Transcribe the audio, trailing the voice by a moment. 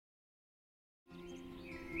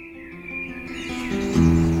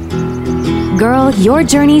Girl, Your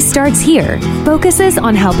Journey Starts Here focuses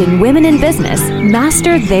on helping women in business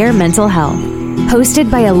master their mental health.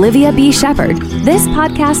 Hosted by Olivia B. Shepherd, this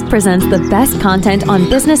podcast presents the best content on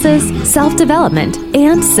businesses, self-development,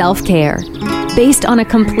 and self-care. Based on a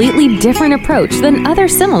completely different approach than other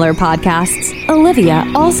similar podcasts, Olivia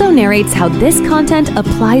also narrates how this content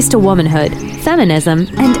applies to womanhood, feminism,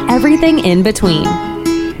 and everything in between.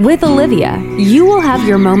 With Olivia, you will have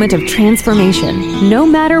your moment of transformation, no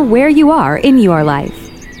matter where you are in your life.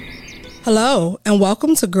 Hello, and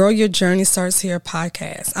welcome to Girl, Your Journey Starts Here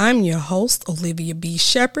podcast. I'm your host, Olivia B.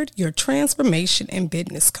 Shepherd, your transformation and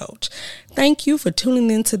business coach. Thank you for tuning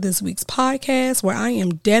into this week's podcast, where I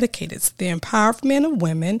am dedicated to the empowerment of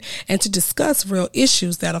women and to discuss real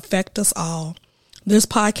issues that affect us all. This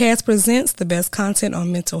podcast presents the best content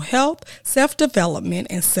on mental health, self-development,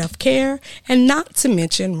 and self-care, and not to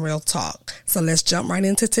mention real talk. So let's jump right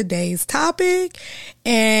into today's topic.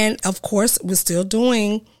 And of course, we're still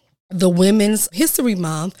doing the Women's History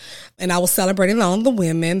Month, and I was celebrating all the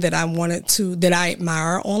women that I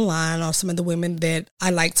admire online, or some of the women that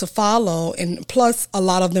I like to follow, and plus a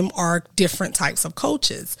lot of them are different types of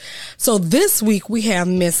coaches. So this week we have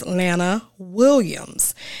Miss Lana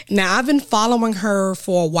Williams. Now, I've been following her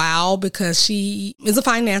for a while because she is a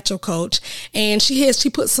financial coach, and she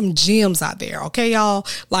puts some gems out there. Okay, y'all,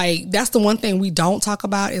 like that's the one thing we don't talk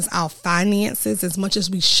about is our finances as much as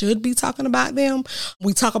we should be talking about them.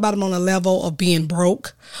 We talk about them on a level of being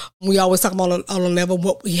broke. We always talk about on a level of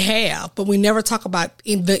what we have, but we never talk about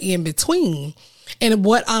in between. And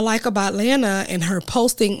what I like about Lana and her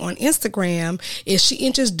posting on Instagram is she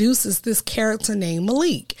introduces this character named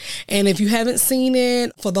Malik. And if you haven't seen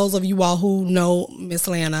it, for those of you all who know Miss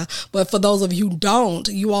Lana, but for those of you who don't,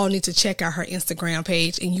 you all need to check out her Instagram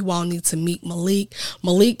page and you all need to meet Malik.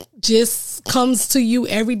 Malik just comes to you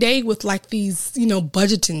every day with like these,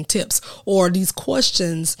 budgeting tips or these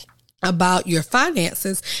questions about your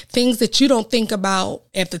finances, things that you don't think about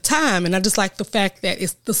at the time. And I just like the fact that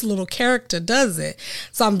it's this little character does it.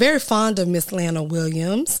 So I'm very fond of Miss Lana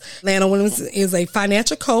Williams. Lana Williams is a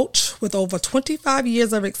financial coach with over 25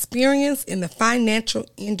 years of experience in the financial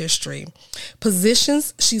industry.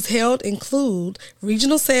 Positions she's held include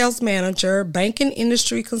regional sales manager, banking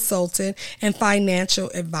industry consultant, and financial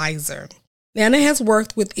advisor. Lana has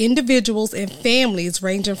worked with individuals and families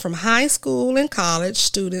ranging from high school and college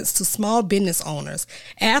students to small business owners,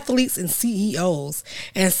 athletes, and CEOs,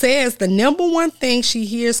 and says the number one thing she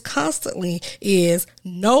hears constantly is,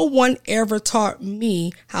 "No one ever taught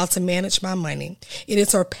me how to manage my money." It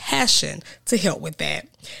is her passion to help with that.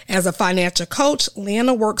 As a financial coach,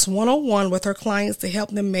 Lana works one-on-one with her clients to help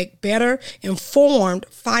them make better, informed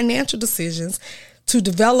financial decisions to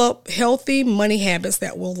develop healthy money habits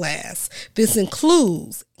that will last. This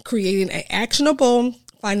includes creating an actionable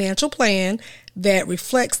financial plan that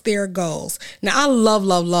reflects their goals. Now, I love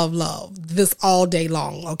this all day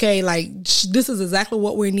long, okay? Like, this is exactly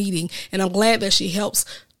what we're needing, and I'm glad that she helps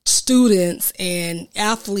students and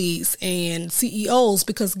athletes and CEOs,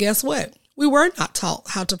 because guess what? We were not taught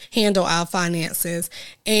how to handle our finances,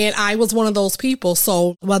 and I was one of those people.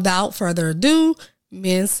 So without further ado,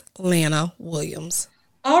 Miss Lana Williams.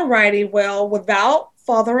 All righty. Well, without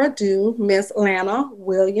further ado, Miss Lana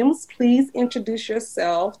Williams, please introduce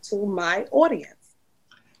yourself to my audience.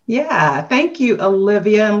 Yeah, thank you,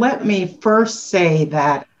 Olivia. And let me first say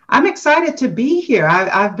that I'm excited to be here.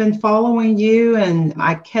 I've been following you, and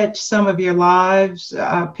I catch some of your lives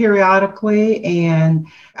periodically, and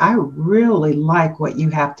I really like what you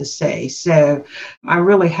have to say. So I'm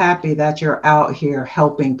really happy that you're out here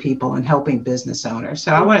helping people and helping business owners.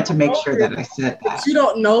 So I wanted to make sure that I said that. You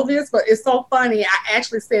don't know this, but it's so funny. I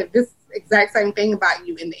actually said this exact same thing about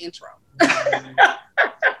you in the intro.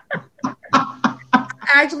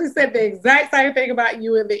 I actually said the exact same thing about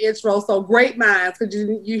you in the intro. So great minds, because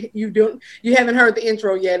you haven't heard the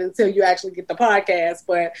intro yet until you actually get the podcast.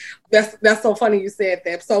 But that's so funny you said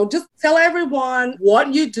that. So just tell everyone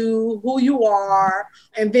what you do, who you are,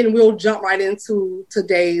 and then we'll jump right into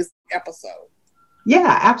today's episode.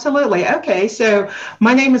 Yeah, absolutely. Okay, so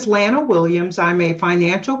my name is Lana Williams. I'm a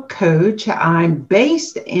financial coach. I'm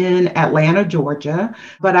based in Atlanta, Georgia,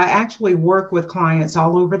 but I actually work with clients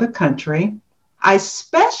all over the country. I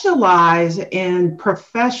specialize in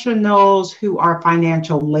professionals who are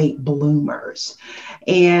financial late bloomers.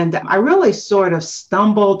 And I really sort of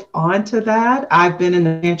stumbled onto that. I've been in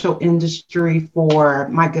the financial industry for,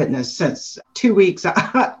 my goodness, since 2 weeks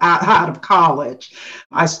out of college.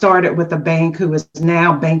 I started with a bank who is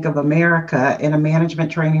now Bank of America in a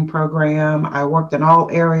management training program. I worked in all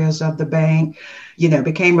areas of the bank.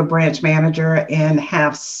 became a branch manager and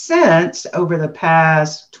have since over the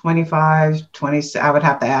past 20, I would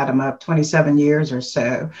have to add them up, 27 years or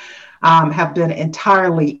so, have been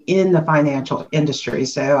entirely in the financial industry.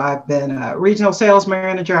 So I've been a regional sales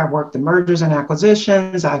manager. I've worked in mergers and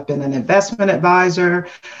acquisitions. I've been an investment advisor.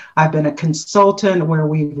 I've been a consultant where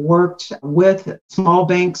we've worked with small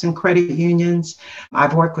banks and credit unions.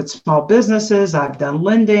 I've worked with small businesses. I've done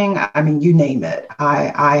lending. I mean, you name it.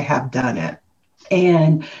 I have done it.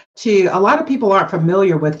 And a lot of people aren't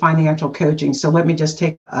familiar with financial coaching. So let me just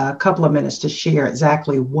take a couple of minutes to share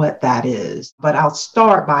exactly what that is. But I'll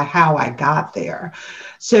start by how I got there.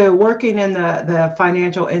 So working in the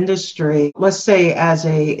financial industry, let's say as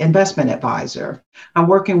a investment advisor, I'm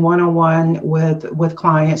working one-on-one with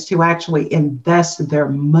clients to actually invest their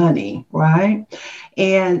money, right?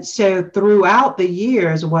 And so throughout the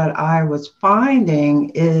years, what I was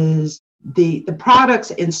finding is the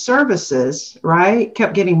products and services, right,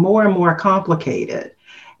 kept getting more and more complicated.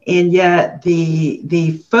 And yet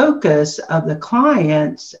the focus of the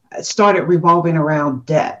clients started revolving around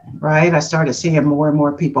debt, right? I started seeing more and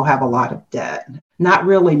more people have a lot of debt, not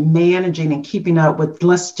really managing and keeping up with,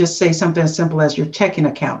 let's just say something as simple as your checking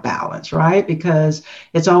account balance, right? Because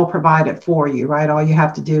it's all provided for you, right? All you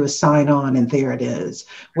have to do is sign on and there it is.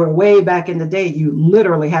 Where way back in the day, you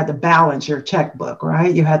literally had to balance your checkbook,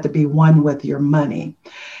 right? You had to be one with your money.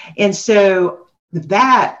 And so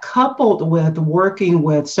that coupled with working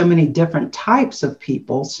with so many different types of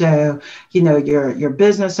people. So, your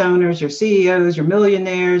business owners, your CEOs, your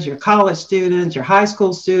millionaires, your college students, your high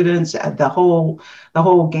school students, the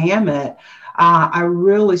whole gamut. I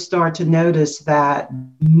really start to notice that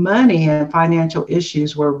money and financial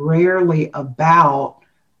issues were rarely about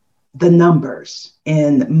the numbers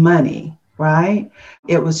and money, right?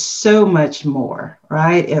 It was so much more,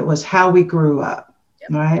 right? It was how we grew up.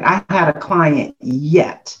 Right. I had a client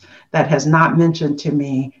yet that has not mentioned to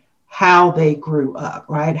me how they grew up,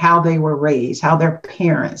 right? How they were raised, how their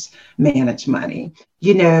parents managed money,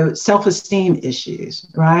 self-esteem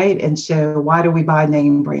issues, right? And so why do we buy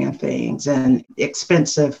name brand things and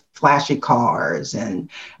expensive, flashy cars? And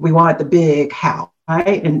we want the big house,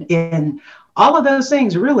 right? And all of those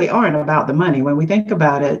things really aren't about the money. When we think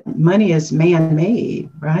about it, money is man-made,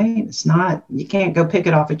 right? It's not, you can't go pick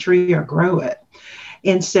it off a tree or grow it.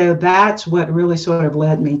 And so that's what really sort of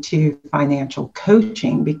led me to financial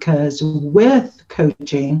coaching, because with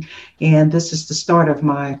coaching, and this is the start of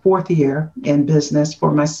my 4th year in business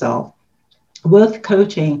for myself, with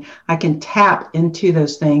coaching, I can tap into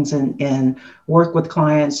those things and work with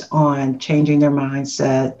clients on changing their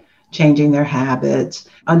mindset, changing their habits,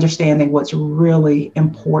 understanding what's really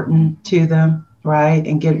important to them, right?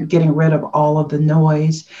 And getting rid of all of the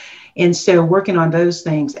noise. And so working on those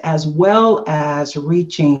things, as well as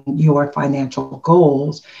reaching your financial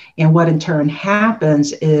goals. And what in turn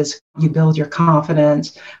happens is you build your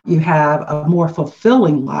confidence, you have a more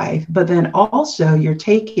fulfilling life, but then also you're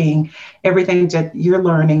taking everything that you're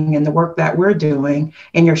learning and the work that we're doing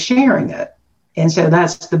and you're sharing it. And so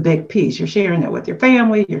that's the big piece. You're sharing it with your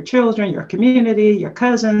family, your children, your community, your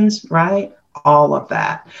cousins, right? All of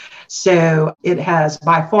that. So it has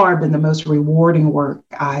by far been the most rewarding work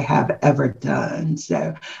I have ever done.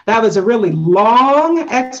 So that was a really long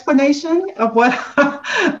explanation of what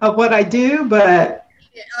I do, but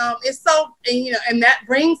it's so, and that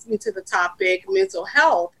brings me to the topic, mental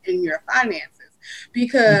health in your finances,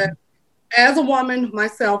 because as a woman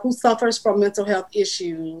myself who suffers from mental health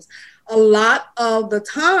issues, a lot of the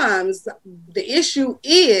times the issue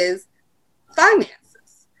is finance.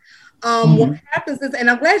 What happens is, and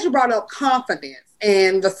I'm glad you brought up confidence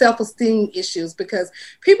and the self-esteem issues, because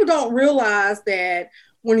people don't realize that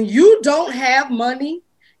when you don't have money,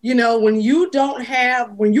 when you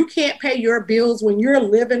can't pay your bills, when you're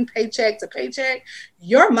living paycheck to paycheck,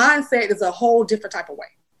 your mindset is a whole different type of way.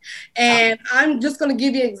 And I'm just going to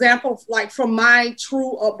give you an example, like from my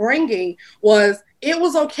true upbringing it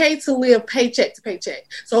was okay to live paycheck to paycheck.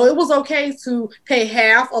 So it was okay to pay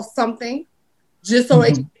half of something just so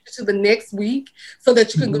it can get to the next week, so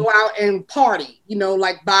that you can go out and party,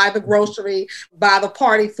 like buy the grocery, buy the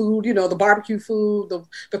party food, the barbecue food,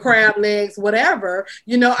 the crab legs, whatever.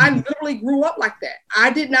 I literally grew up like that. I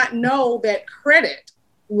did not know that credit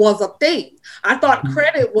was a thing. I thought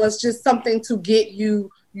credit was just something to get you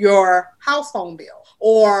your household bill,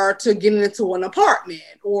 or to get into an apartment,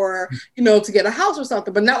 or, to get a house or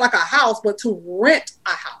something, but not like a house, but to rent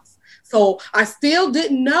a house. So I still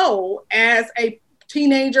didn't know as a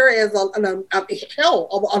teenager, as an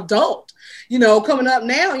adult, coming up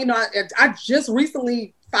now, I just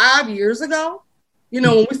recently, 5 years ago,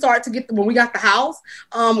 when we started to when we got the house,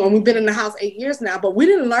 and we've been in the house 8 years now, but we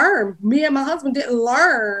didn't learn, me and my husband didn't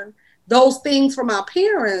learn those things from our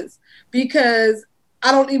parents because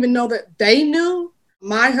I don't even know that they knew.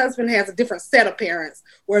 My husband has a different set of parents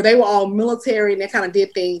where they were all military and they kind of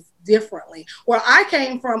did things differently. Where I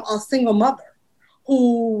came from a single mother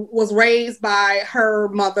who was raised by her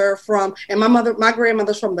mother and my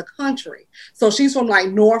grandmother's from the country. So she's from like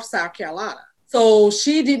North South Carolina. So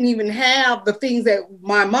she didn't even have the things that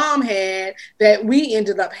my mom had that we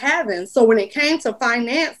ended up having. So when it came to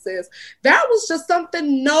finances, that was just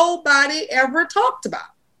something nobody ever talked about.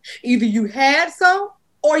 Either you had some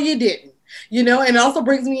or you didn't, and it also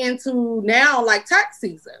brings me into now like tax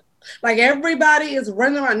season. Like everybody is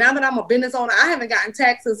running around. Now that I'm a business owner, I haven't gotten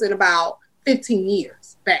taxes in about 15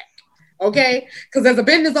 years back. Okay. Because as a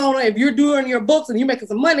business owner, if you're doing your books and you're making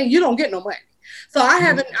some money, you don't get no money. So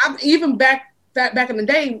I'm even back in the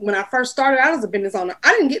day when I first started out as a business owner,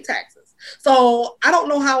 I didn't get taxes. So I don't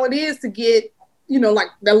know how it is to get, like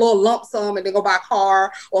that little lump sum and then go buy a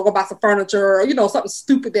car or go buy some furniture or, something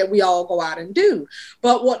stupid that we all go out and do.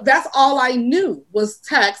 But that's all I knew was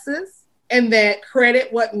taxes. And that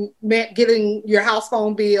credit meant getting your house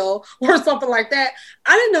phone bill or something like that.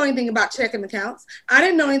 I didn't know anything about checking accounts. I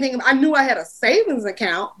didn't know anything. I knew I had a savings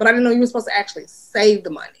account, but I didn't know you were supposed to actually save the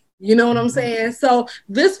money. You know what I'm saying? So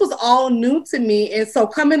this was all new to me. And so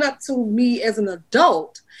coming up to me as an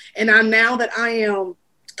adult, and now that I am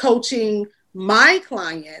coaching my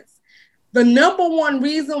clients, the number one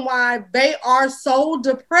reason why they are so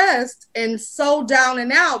depressed and so down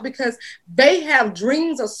and out because they have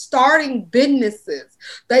dreams of starting businesses.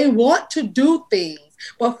 They want to do things,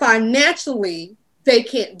 but financially, they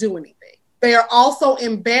can't do anything. They are also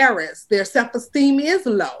embarrassed. Their self-esteem is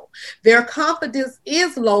low. Their confidence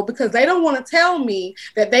is low because they don't want to tell me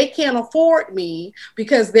that they can't afford me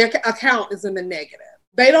because their account is in the negative.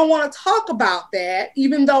 They don't want to talk about that,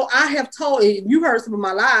 even though I have told you heard some of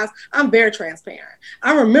my lies. I'm very transparent.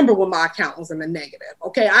 I remember when my account was in the negative.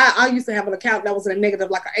 Okay, I used to have an account that was in a negative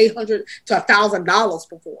like $800 to $1,000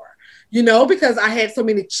 before, because I had so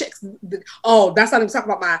many checks. Oh, that's not even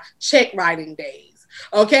talking about my check writing days.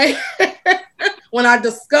 Okay, when I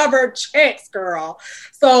discovered checks, girl.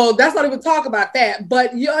 So that's not even talk about that.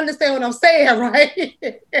 But you understand what I'm saying, right?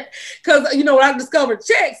 Because when I discovered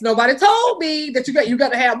checks, nobody told me that you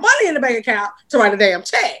got to have money in the bank account to write a damn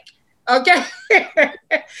check. Okay,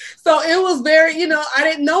 so it was very, I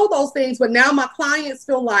didn't know those things, but now my clients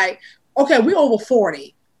feel like, okay, we're over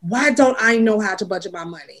 40. Why don't I know how to budget my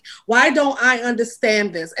money? Why don't I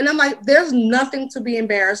understand this? And I'm like, there's nothing to be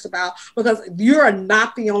embarrassed about because you're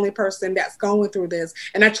not the only person that's going through this.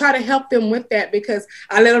 And I try to help them with that because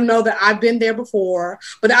I let them know that I've been there before,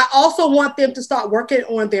 but I also want them to start working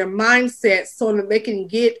on their mindset so that they can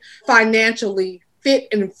get financially fit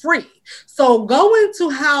and free. So go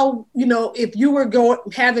into how, if you were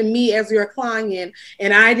having me as your client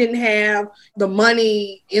and I didn't have the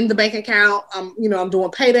money in the bank account, I'm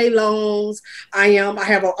doing payday loans. I'm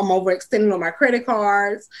overextending on my credit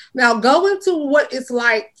cards. Now go into what it's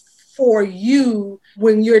like for you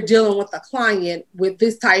when you're dealing with a client with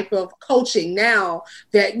this type of coaching now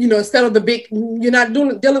that, instead of you're not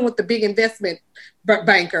dealing with the big investment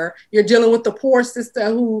banker, you're dealing with the poor sister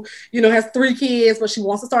who, has 3 kids, but she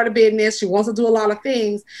wants to start a business. She wants to do a lot of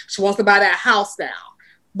things. She wants to buy that house now,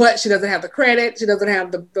 but she doesn't have the credit. She doesn't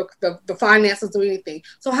have the finances or anything.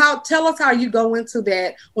 So tell us how you go into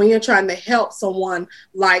that when you're trying to help someone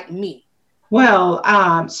like me. Well,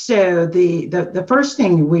 so the first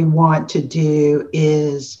thing we want to do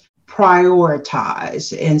is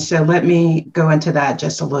prioritize. And so let me go into that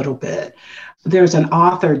just a little bit. There's an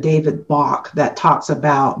author, David Bach, that talks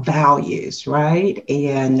about values, right?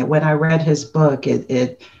 And when I read his book,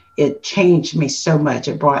 it changed me so much.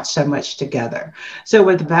 It brought so much together. So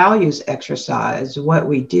with values exercise, what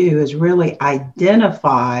we do is really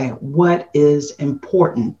identify what is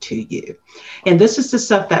important to you. And this is the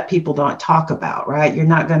stuff that people don't talk about, right? You're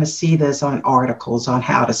not going to see this on articles on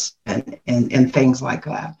how to spend and things like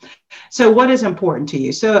that. So what is important to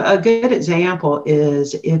you? So a good example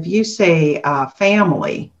is if you say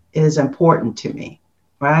family is important to me,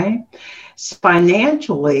 right?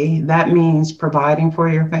 Financially, that means providing for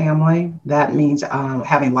your family. That means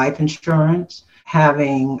having life insurance,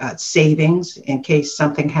 having savings in case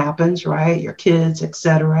something happens, right? Your kids,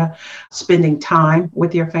 etc. Spending time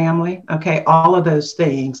with your family, okay? All of those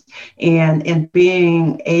things, and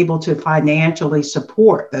being able to financially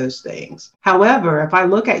support those things. However, if I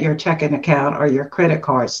look at your checking account or your credit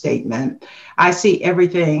card statement, I see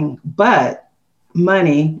everything but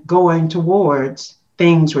money going towards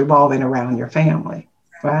things revolving around your family.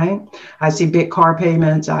 right? I see big car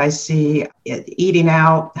payments. I see eating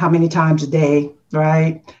out how many times a day,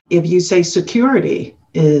 right? If you say security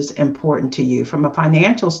is important to you from a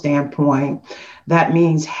financial standpoint, that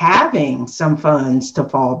means having some funds to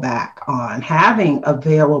fall back on, having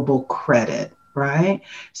available credit, right?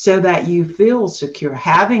 So that you feel secure,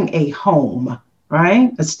 having a home,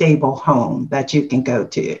 right? A stable home that you can go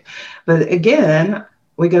to. But again,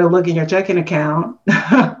 we got to look in your checking account,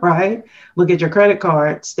 right? Look at your credit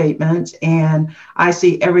card statements, and I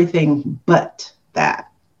see everything but that.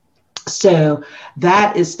 So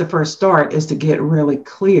that is the first start, is to get really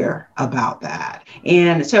clear about that.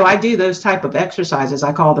 And so I do those type of exercises.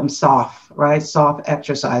 I call them soft, right? Soft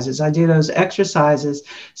exercises. I do those exercises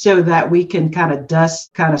so that we can kind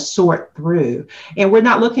of sort through. And we're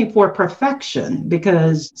not looking for perfection,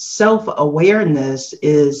 because self-awareness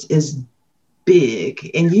is big.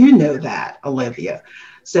 And you know that, Olivia.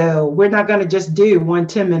 So we're not going to just do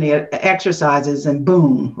 10-minute exercises and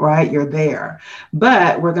boom, right? You're there.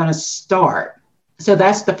 But we're going to start. So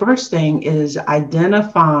that's the first thing, is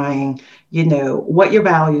identifying, what your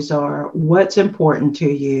values are, what's important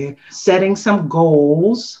to you, setting some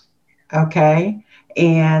goals, okay?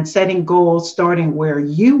 And setting goals starting where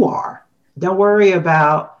you are. Don't worry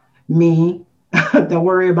about me. Don't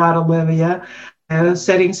worry about Olivia.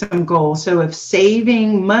 Setting some goals. So if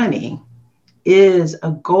saving money is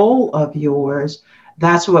a goal of yours,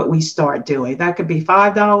 that's what we start doing. That could be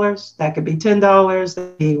 $5, that could be $10, that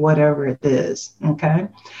could be whatever it is, okay?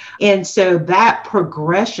 And so that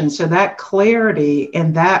progression, so that clarity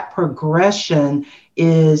and that progression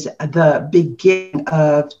is the beginning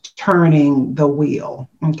of turning the wheel,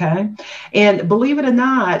 okay? And believe it or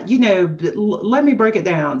not, let me break it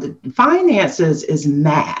down. Finances is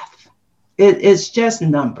math. It's just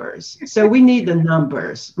numbers. So we need the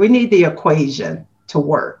numbers. We need the equation to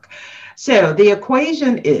work. So the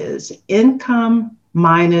equation is income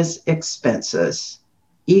minus expenses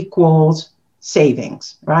equals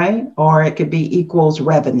savings, right? Or it could be equals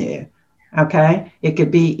revenue, okay? It could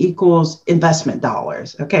be equals investment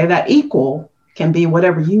dollars, okay? That equal can be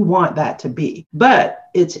whatever you want that to be, but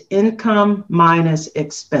it's income minus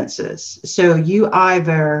expenses. So you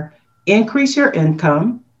either increase your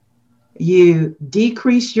income, you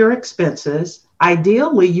decrease your expenses.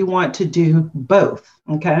 Ideally, you want to do both,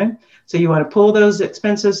 okay? So you want to pull those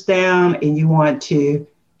expenses down and you want to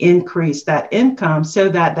increase that income so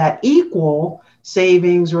that that equal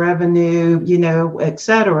savings, revenue, et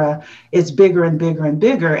cetera, is bigger and bigger and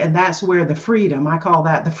bigger. And that's where the freedom, I call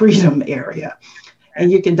that the freedom area. And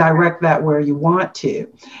you can direct that where you want to.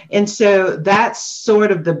 And so that's sort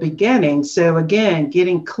of the beginning. So again,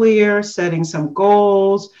 getting clear, setting some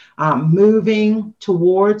goals, moving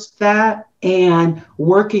towards that, and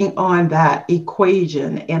working on that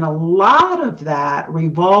equation. And a lot of that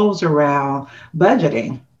revolves around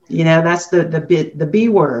budgeting. That's the B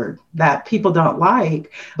word that people don't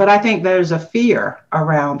like, but I think there's a fear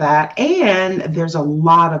around that. And there's a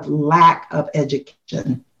lot of lack of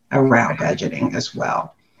education around budgeting as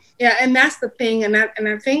well. Yeah, and that's the thing. And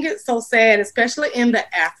I think it's so sad, especially in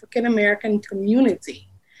the African American community.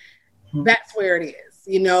 Mm-hmm. That's where it is.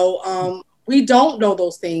 We don't know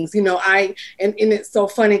those things. And it's so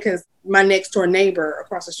funny because my next door neighbor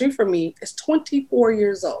across the street from me is 24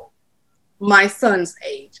 years old. My son's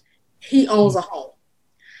age. He owns a home.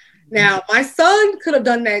 Now, my son could have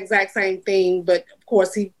done the exact same thing, but of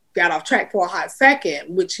course he got off track for a hot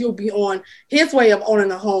second, which he'll be on his way of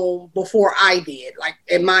owning a home before I did, like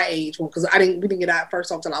at my age, because we didn't get out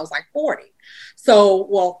first until I was like 40.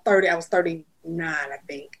 So, 30, I was 39, I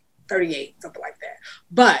think, 38, something like that.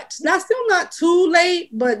 But still not too late,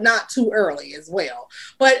 but not too early as well.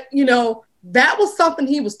 But, that was something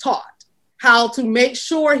he was taught, how to make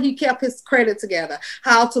sure he kept his credit together,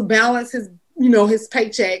 how to balance his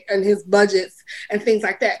paycheck and his budgets and things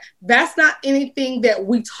like that. That's not anything that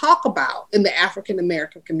we talk about in the African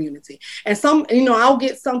American community. And I'll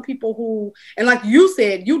get some people who, and like you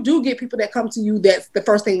said, you do get people that come to you, that's the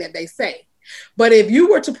first thing that they say. But if you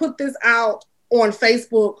were to put this out on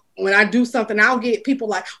Facebook, when I do something, I'll get people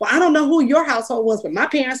like, well, I don't know who your household was, but my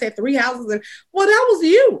parents had 3 houses. And well, that was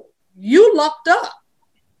you. You lucked up.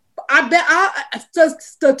 I bet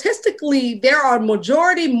statistically, there are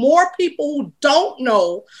majority more people who don't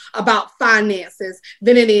know about finances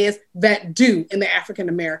than it is that do in the African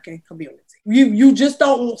American community. You just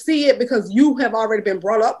don't see it because you have already been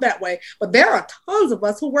brought up that way. But there are tons of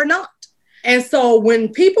us who were not. And so when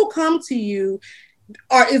people come to you,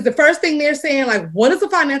 or is the first thing they're saying like, what is a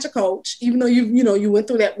financial coach? Even though you went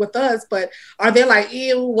through that with us, but are they like,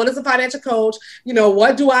 ew, what is a financial coach?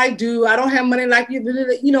 What do? I don't have money like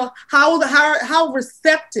you. How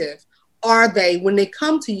receptive are they when they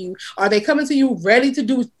come to you? Are they coming to you ready to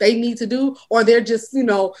do what they need to do, or they're just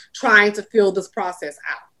trying to fill this process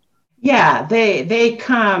out? Yeah, they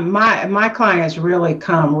come, my clients really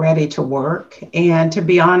come ready to work. And to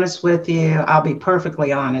be honest with you, I'll be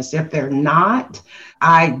perfectly honest. If they're not,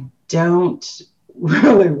 I don't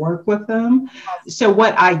really work with them. So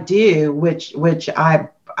what I do, which I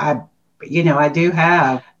do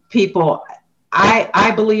have people,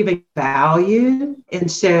 I believe in value. And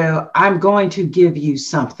so I'm going to give you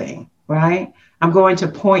something, right? I'm going to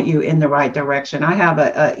point you in the right direction. I have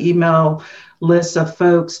a email list of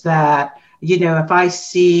folks that, if I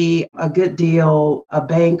see a good deal, a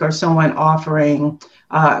bank or someone offering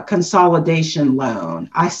a consolidation loan,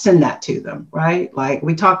 I send that to them, right? Like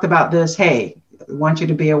we talked about this, hey, I want you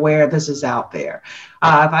to be aware this is out there.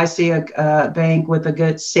 If I see a bank with a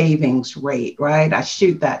good savings rate, right, I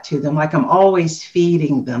shoot that to them. Like I'm always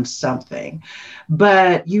feeding them something.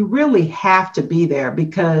 But you really have to be there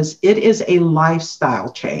because it is a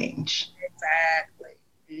lifestyle change. Exactly.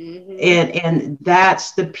 And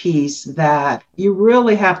that's the piece that you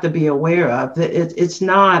really have to be aware of. That it's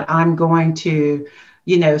not, I'm going to,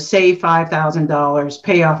 save $5,000,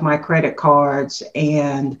 pay off my credit cards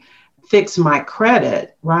and fix my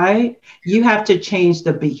credit, right? You have to change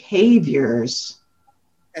the behaviors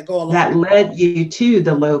that led you to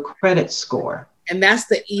the low credit score. And that's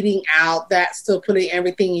the eating out, that's the putting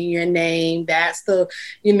everything in your name, that's the,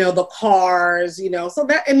 the cars, so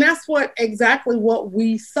that's exactly what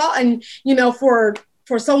we saw. And,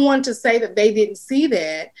 for someone to say that they didn't see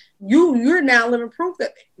that, you're now living proof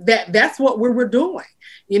that that's what we were doing.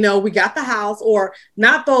 We got the house, or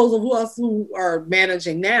not those of us who are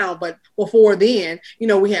managing now, but before then,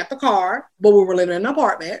 we had the car, but we were living in an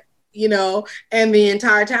apartment. And the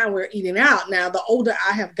entire time we're eating out. Now, the older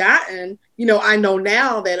I have gotten, I know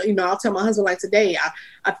now that, I'll tell my husband like today,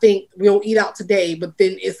 I think we'll eat out today, but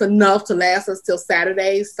then it's enough to last us till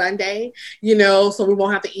Saturday, Sunday, so we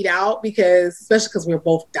won't have to eat out especially because we're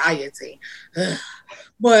both dieting.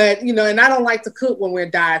 But, and I don't like to cook when we're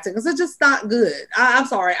dieting because it's just not good. I'm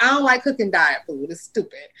sorry. I don't like cooking diet food. It's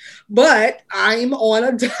stupid. But I'm on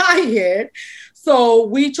a diet. So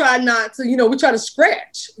we try not to, we try to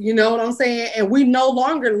stretch, you know what I'm saying? And we no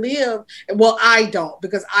longer live. Well, I don't,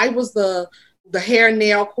 because I was the hair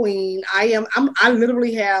nail queen. I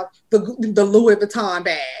literally have the Louis Vuitton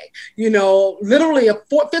bag, literally a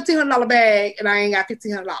 $1,500 bag, and I ain't got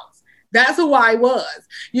 $1,500. That's who I was,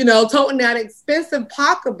 toting that expensive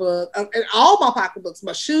pocketbook, and all my pocketbooks,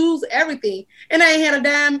 my shoes, everything, and I ain't had a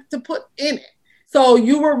dime to put in it. So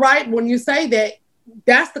you were right when you say that.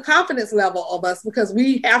 That's the confidence level of us, because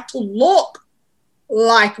we have to look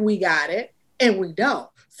like we got it, and we don't.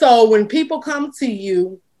 So when people come to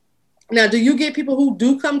you, now, do you get people who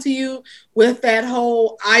do come to you with that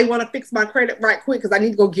whole, I want to fix my credit right quick because I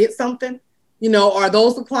need to go get something? Are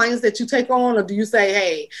those the clients that you take on? Or do you say,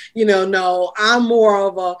 hey, no, I'm more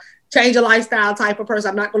of a change of lifestyle type of person.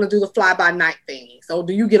 I'm not going to do the fly by night thing. So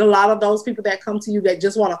do you get a lot of those people that come to you that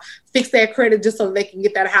just want to fix their credit just so they can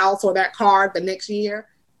get that house or that car the next year?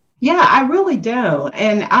 Yeah, I really do.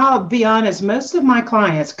 And I'll be honest, most of my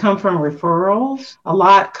clients come from referrals. A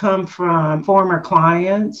lot come from former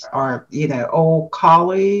clients or, old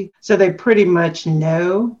colleagues. So they pretty much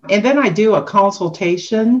know. And then I do a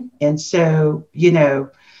consultation. And so,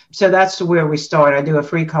 so that's where we start. I do a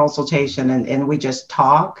free consultation and we just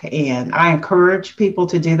talk. And I encourage people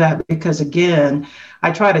to do that because, again,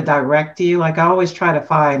 I try to direct you. Like I always try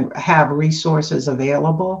to have resources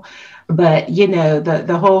available. But,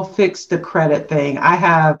 the whole fix the credit thing, I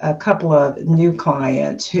have a couple of new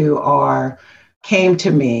clients who came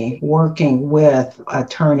to me working with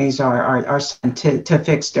attorneys or to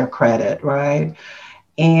fix their credit, right?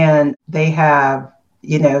 And they have,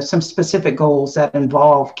 some specific goals that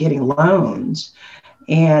involve getting loans.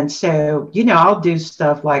 And so, I'll do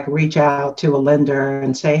stuff like reach out to a lender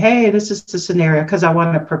and say, hey, this is the scenario, because I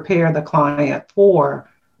want to prepare the client for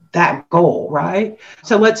that goal, right?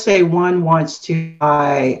 So let's say one wants to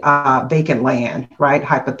buy vacant land, right?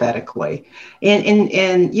 Hypothetically. And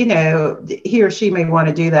he or she may want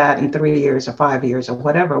to do that in 3 years or 5 years or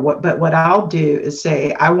whatever. But what I'll do is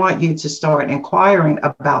say, I want you to start inquiring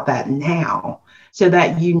about that now so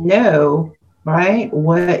that right,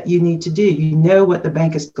 what you need to do. What the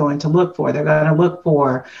bank is going to look for. They're going to look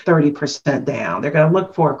for 30% down. They're going to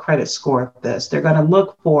look for a credit score of this. They're going to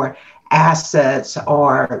look for assets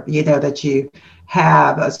or, that you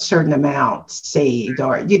have a certain amount saved,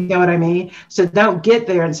 or you know what I mean? So don't get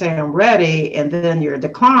there and say I'm ready, and then you're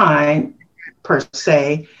declined per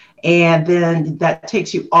se, and then that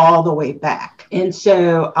takes you all the way back. And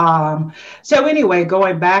so so anyway,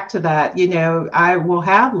 going back to that, I will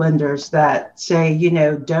have lenders that say,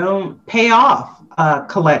 don't pay off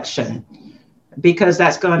collection, because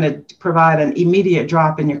that's going to provide an immediate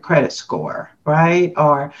drop in your credit score, right?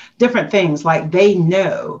 Or different things like they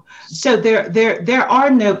know. So there are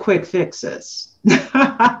no quick fixes.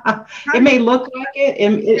 It may look like it,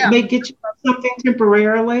 and it may get you something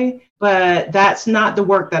temporarily, but that's not the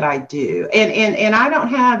work that I do. And I don't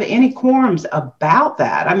have any quorums about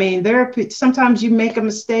that. I mean, sometimes you make a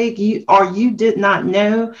mistake, you did not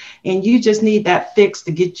know, and you just need that fix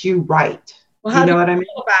to get you right. Well, how do you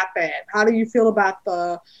feel about that? How do you feel about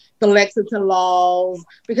the Lexington laws?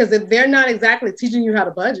 Because if they're not exactly teaching you how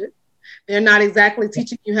to budget, they're not exactly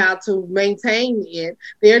teaching you how to maintain it.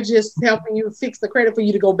 They're just helping you fix the credit for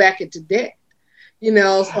you to go back into debt.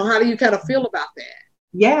 So how do you kind of feel about that?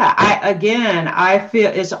 Yeah, I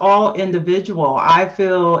feel it's all individual. I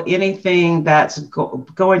feel anything that's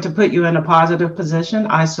going to put you in a positive position,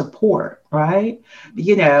 I support, right?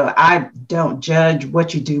 I don't judge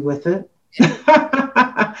what you do with it.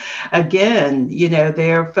 Again,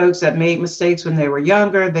 there are folks that made mistakes when they were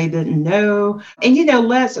younger, they didn't know. And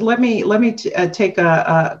let me take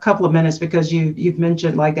a couple of minutes, because you've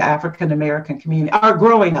mentioned like the African American community are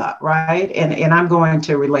growing up, right? And I'm going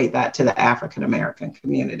to relate that to the African American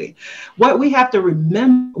community. What we have to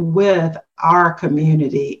remember with our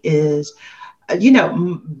community is,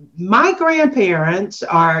 my grandparents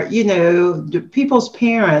are, people's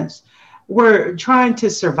parents were trying to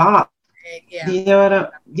survive. Yeah. Do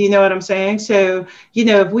you know what I'm saying? So,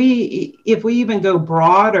 if we even go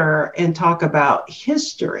broader and talk about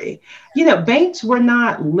history, banks were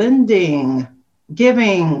not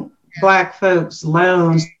giving Black folks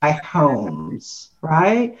loans to buy homes,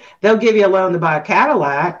 right? They'll give you a loan to buy a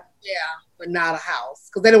Cadillac. Yeah, but not a house,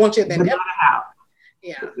 because they don't want you in that. But not a house.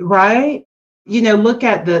 Yeah. Right? Look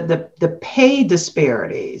at the pay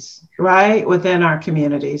disparities, right, within our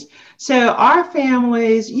communities. So our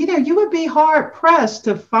families, you would be hard pressed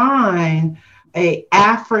to find a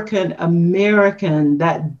African American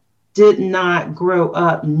that did not grow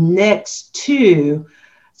up next to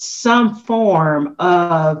some form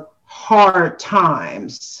of hard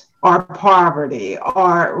times or poverty,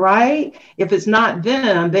 or right. If it's not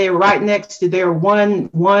them, they're right next to, they're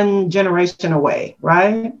one generation away,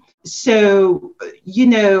 right? So,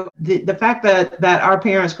 the fact that our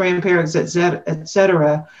parents, grandparents, et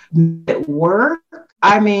cetera, work,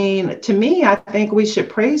 I mean, to me, I think we should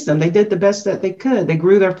praise them. They did the best that they could. They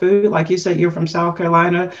grew their food. Like you said, you're from South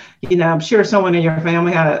Carolina. I'm sure someone in your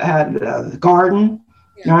family had a garden,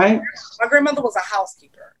 right? My grandmother was a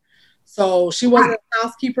housekeeper. So she wasn't a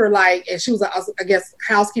housekeeper, and she was, I guess,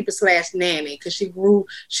 housekeeper / nanny, because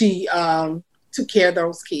she took care of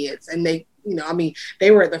those kids. And they, they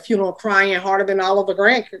were at the funeral crying harder than all of the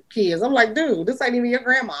grandkids. I'm like, dude, this ain't even your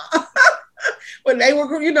grandma. When they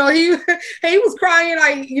were, he was crying,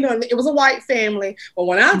 it was a white family. But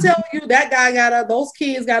when I tell you that guy got up, those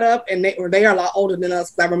kids got up, and they are a lot older than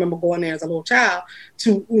us, because I remember going there as a little child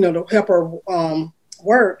to, to help her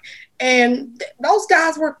work. And those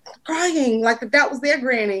guys were crying like that was their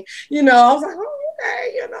granny. I was like, oh,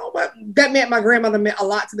 okay, but that meant my grandmother meant a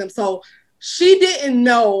lot to them. So she didn't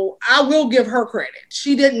know. I will give her credit.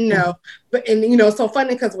 She didn't know. But, and, it's so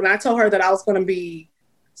funny, because when I told her that I was going to be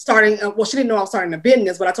starting, she didn't know I was starting a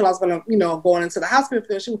business, but I told her I was going to, going into the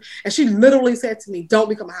housekeeper field. And she literally said to me, don't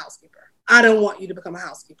become a housekeeper. I don't want you to become a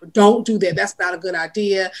housekeeper. Don't do that. That's not a good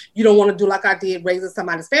idea. You don't want to do like I did, raising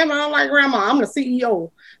somebody's family. I'm like, Grandma, I'm the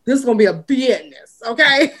CEO. This is going to be a business,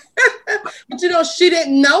 okay? But, she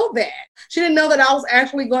didn't know that. She didn't know that I was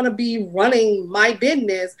actually going to be running my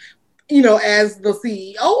business, as the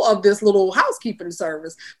CEO of this little housekeeping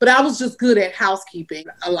service. But I was just good at housekeeping.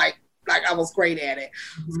 Like I was great at it.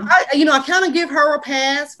 Mm-hmm. So I kind of give her a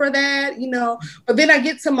pass for that, But then I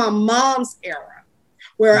get to my mom's era,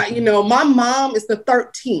 where, my mom is the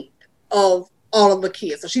 13th of all of the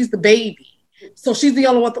kids. So she's the baby. So she's the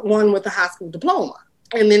only one with a high school diploma.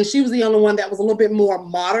 And then she was the only one that was a little bit more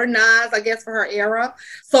modernized, I guess, for her era.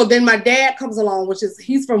 So then my dad comes along,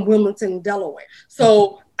 he's from Wilmington, Delaware.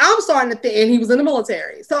 So I'm starting to think, and he was in the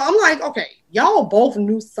military. So I'm like, okay, y'all both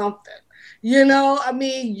knew something. You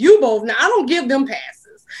both know. I don't give them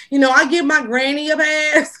passes. I give my granny a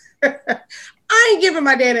pass. I ain't giving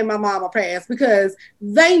my dad and my mom a pass, because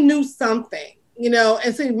they knew something,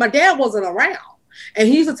 and see, my dad wasn't around. And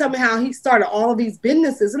he used to tell me how he started all of these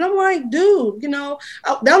businesses. And I'm like, dude, that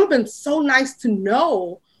would have been so nice to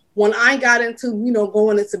know when I got into,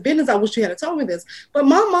 going into business. I wish you had told me this. But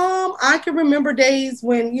my mom, I can remember days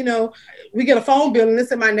when, we get a phone bill and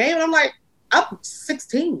it's in my name. And I'm like, I'm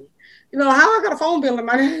 16. How I got a phone bill in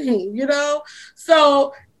my name,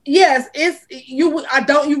 So yes, you're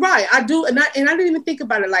right. I do. And I didn't even think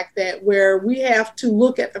about it like that, where we have to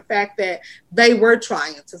look at the fact that they were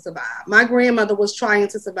trying to survive. My grandmother was trying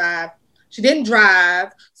to survive. She didn't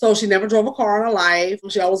drive, so she never drove a car in her life.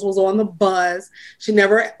 She always was on the bus. She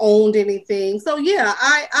never owned anything. So yeah,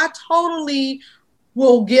 I totally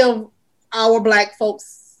will give our Black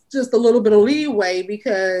folks just a little bit of leeway,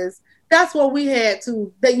 because that's what we had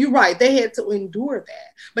to, that you're right, they had to endure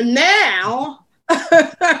that. But now,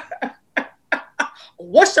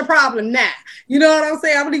 what's the problem now? You know what I'm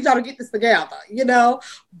saying? I'm gonna need y'all to get this together,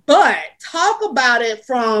 But talk about it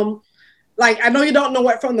from, like, I know you don't know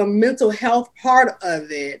it from the mental health part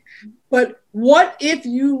of it, but what if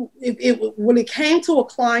when it came to a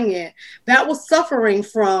client that was suffering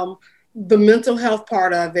from the mental health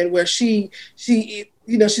part of it, where she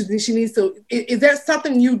needs to, is that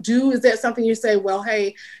something you do? Is that something you say, well,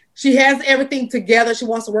 hey, she has everything together, she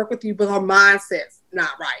wants to work with you, but her mindset's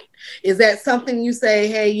not right? Is that something you say,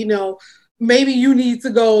 hey, maybe you need to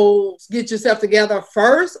go get yourself together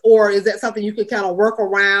first? Or is that something you can kind of work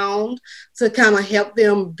around to kind of help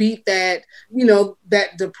them beat that,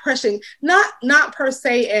 that depression? Not per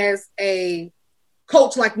se as a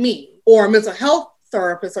coach like me or a mental health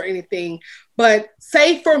therapist or anything, but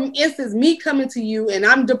say, for instance, me coming to you and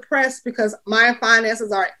I'm depressed because my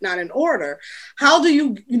finances are not in order. How do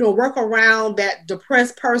you, work around that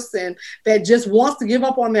depressed person that just wants to give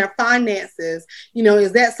up on their finances?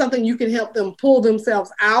 Is that something you can help them pull themselves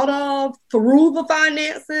out of through the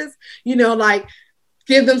finances? Like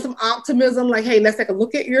give them some optimism, like, hey, let's take a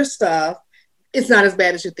look at your stuff. It's not as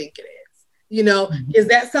bad as you think it is. Is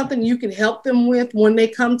that something you can help them with when they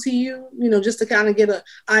come to you, just to kind of get an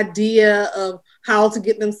idea of how to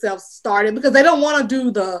get themselves started? Because they don't want to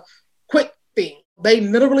do the quick thing. They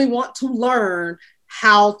literally want to learn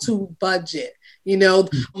how to budget.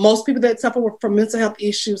 Most people that suffer from mental health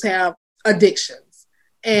issues have addictions,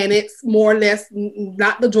 and it's more or less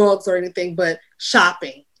not the drugs or anything, but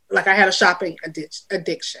shopping. Like I had a shopping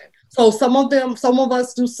addiction. So some of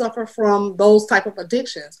us do suffer from those type of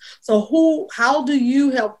addictions. So how do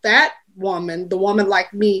you help that woman, the woman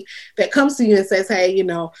like me that comes to you and says, hey,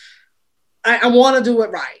 I want to do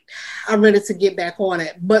it right. I'm ready to get back on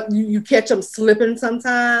it. But you catch them slipping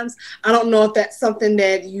sometimes. I don't know if that's something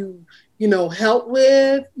that you help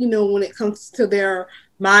with, when it comes to their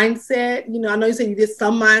mindset. I know you said you did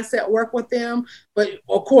some mindset work with them, but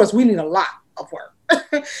of course we need a lot of work.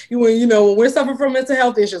 When we're suffering from mental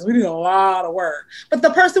health issues, we need a lot of work. But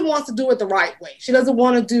the person wants to do it the right way. She doesn't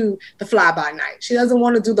want to do the fly-by-night. She doesn't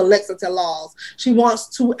want to do the Lexington laws. She wants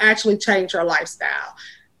to actually change her lifestyle.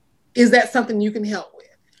 Is that something you can help with?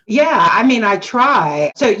 Yeah, I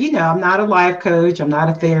try. So, I'm not a life coach. I'm not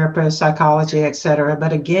a therapist, psychology, et cetera.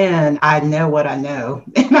 But again, I know what I know.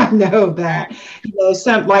 And I know that,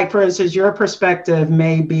 some, like, for instance, your perspective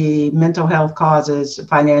may be mental health causes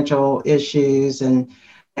financial issues. And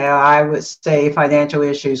I would say financial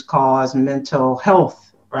issues cause mental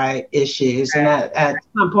health, right, issues. And at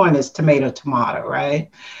some point it's tomato, right?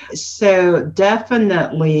 So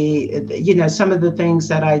definitely, some of the things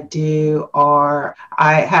that I do are,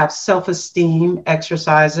 I have self-esteem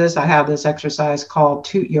exercises. I have this exercise called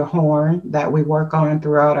Toot Your Horn that we work on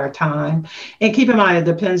throughout our time. And keep in mind, it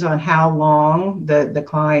depends on how long the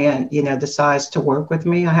client, decides to work with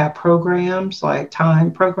me. I have programs, like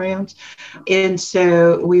time programs. And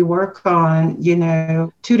so we work on,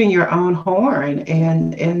 tooting your own horn.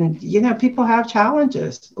 And people have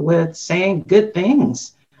challenges with saying good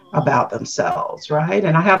things about themselves, right?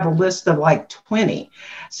 And I have a list of like 20.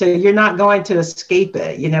 So you're not going to escape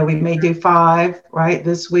it. We may do 5, right,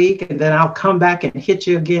 this week, and then I'll come back and hit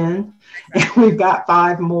you again. And we've got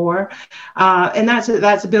 5 more. And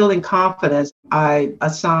that's building confidence. I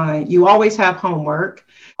assign, you always have homework.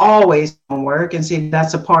 And see,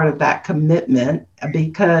 that's a part of that commitment,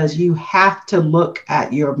 because you have to look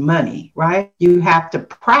at your money, right? You have to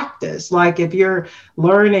practice. Like if you're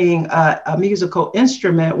learning a musical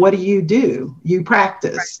instrument, what do? You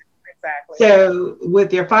practice. Exactly. So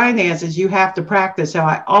with your finances, you have to practice. So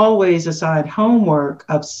I always assign homework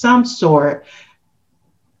of some sort,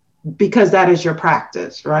 because that is your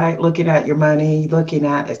practice, right? Looking at your money, looking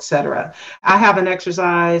at, et cetera. I have an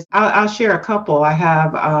exercise. I'll share a couple. I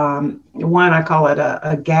have one, I call it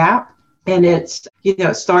a gap. And it's,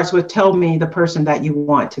 it starts with, tell me the person that you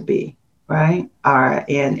want to be, right?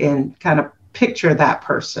 And kind of picture that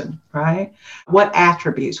person, right? What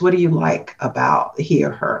attributes, what do you like about he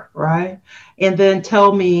or her, right? And then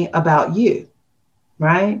tell me about you,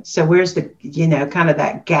 right? So where's the, kind of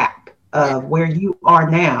that gap of where you are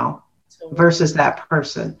now versus that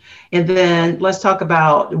person. And then let's talk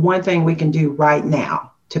about one thing we can do right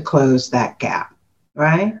now to close that gap,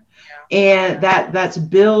 right? Yeah. And that's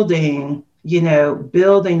building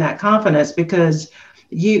that confidence, because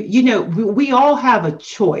we all have a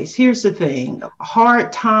choice. Here's the thing: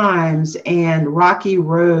 hard times and rocky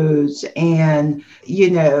roads, and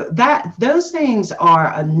that those things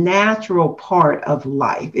are a natural part of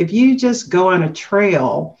life. If you just go on a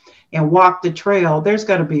trail and walk the trail, there's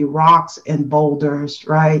going to be rocks and boulders,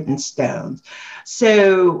 right, and stones.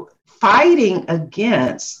 So fighting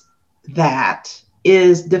against that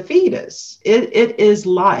is defeatist. It is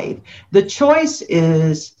life. The choice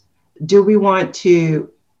is, do we want to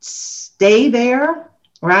stay there,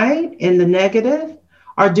 right, in the negative,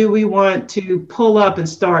 or do we want to pull up and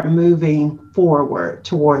start moving forward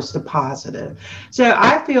towards the positive? So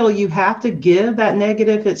I feel you have to give that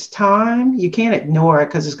negative its time. You can't ignore it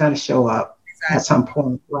because it's going to show up at some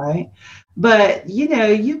point, right? But,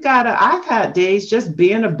 I've had days just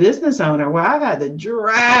being a business owner where I've had to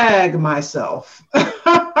drag myself,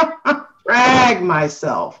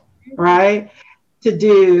 right, to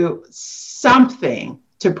do something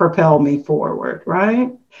to propel me forward,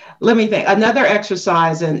 right? Let me think. Another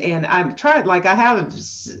exercise, and I've tried, I have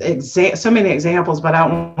so many examples, but I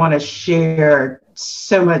don't want to share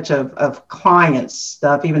so much of clients'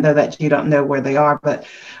 stuff, even though that you don't know where they are. But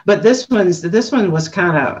this one was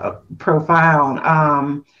kind of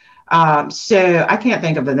profound. So I can't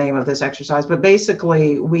think of the name of this exercise, but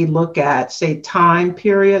basically we look at, say, time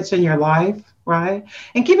periods in your life, right?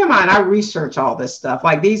 And keep in mind, I research all this stuff.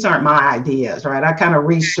 These aren't my ideas, right? I kind of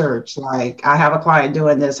research, I have a client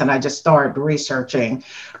doing this and I just started researching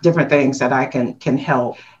different things that I can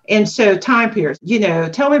help. And so time periods,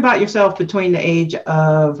 tell me about yourself between the age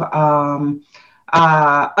of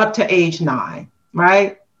up to age 9,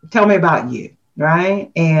 right? Tell me about you,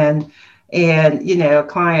 right? And a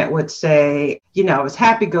client would say, I was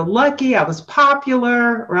happy-go-lucky, I was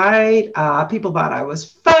popular, right? People thought I was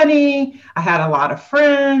funny, I had a lot of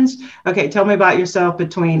friends. Okay, tell me about yourself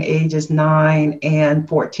between ages 9 and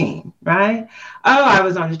 14, right? Oh, I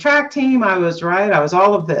was on the track team, I was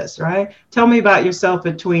all of this, right? Tell me about yourself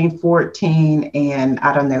between 14 and,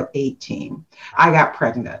 18. I got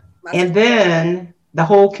pregnant. And then the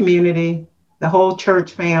whole community, the whole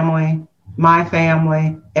church family, my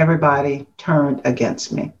family, everybody turned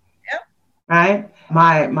against me. Yep. Right?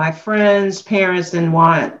 My friends' parents didn't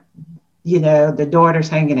want, the daughters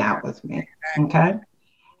hanging out with me. Okay.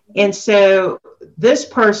 And so this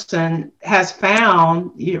person has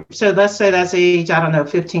found, so let's say that's age,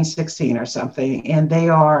 15, 16 or something, and they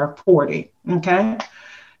are 40. Okay.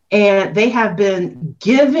 And they have been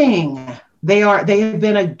giving. They have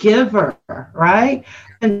been a giver, right?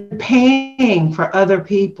 And paying for other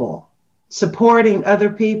people, supporting other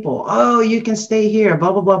people. Oh, you can stay here,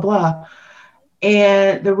 blah, blah, blah, blah.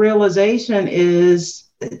 And the realization is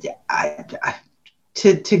to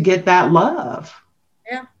get that love.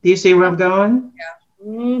 Yeah. Do you see where I'm going? Yeah.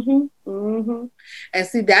 Mm-hmm. Mm-hmm. And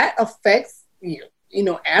see, that affects you,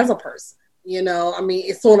 as a person,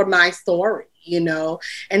 it's sort of my story,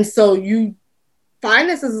 and so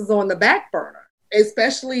finances is on the back burner,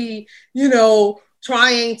 especially,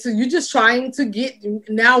 trying to get,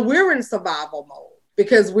 now we're in survival mode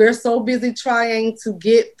because we're so busy trying to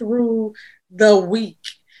get through the week,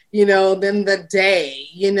 then the day,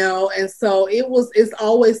 and so it's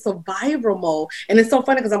always survival mode. And it's so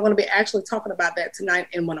funny because I'm going to be actually talking about that tonight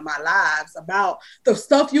in one of my lives, about the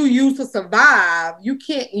stuff you use to survive. You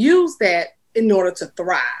can't use that in order to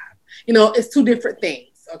thrive. It's two different things.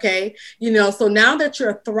 Okay. So now that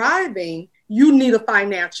you're thriving, you need a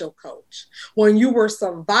financial coach. When you were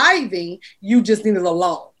surviving, you just needed a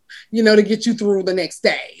loan, to get you through the next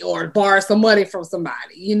day or borrow some money from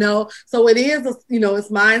somebody, So it is, it's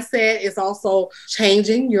mindset. It's also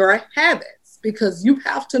changing your habits, because you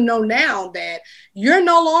have to know now that you're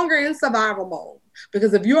no longer in survival mode.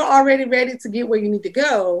 Because if you're already ready to get where you need to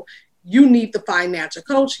go, you need the financial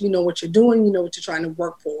coach. You know what you're doing. You know what you're trying to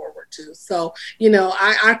work forward to. So,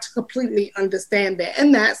 I completely understand that.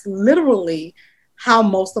 And that's literally how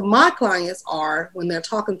most of my clients are when they're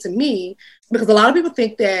talking to me, because a lot of people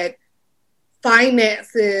think that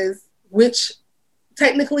finances, which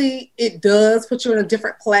technically it does put you in a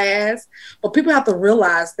different class, but people have to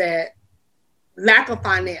realize that lack of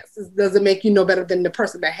finances doesn't make you no better than the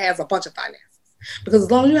person that has a bunch of finances. Because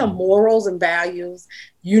as long as you have morals and values,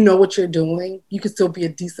 you know what you're doing, you can still be a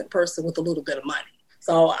decent person with a little bit of money.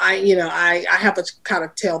 So I have to kind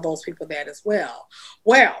of tell those people that as well.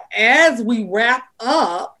 Well, as we wrap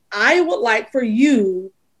up, I would like for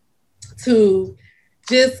you to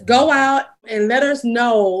just go out and let us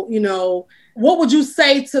know, what would you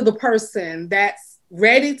say to the person that's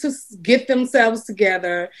ready to get themselves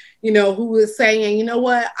together, who is saying, you know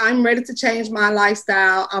what, I'm ready to change my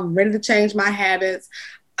lifestyle. I'm ready to change my habits.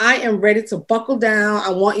 I am ready to buckle down. I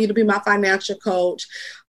want you to be my financial coach.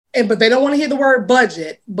 But they don't want to hear the word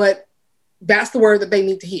budget, but that's the word that they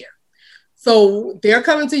need to hear. So they're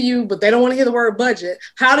coming to you, but they don't want to hear the word budget.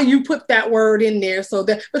 How do you put that word in there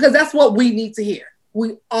because that's what we need to hear.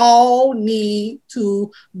 We all need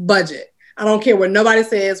to budget. I don't care what nobody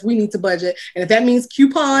says, we need to budget. And if that means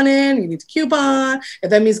couponing, you need to coupon. If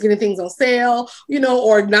that means getting things on sale,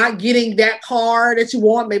 or not getting that car that you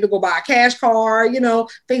want, maybe go buy a cash car,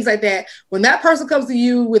 things like that. When that person comes to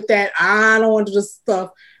you with that, I don't want to do this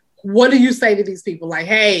stuff, what do you say to these people? Like,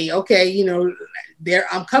 hey, okay,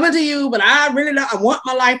 I'm coming to you, but I want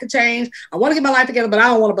my life to change. I want to get my life together, but I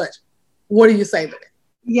don't want to budget. What do you say to them?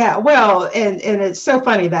 Yeah, well, and it's so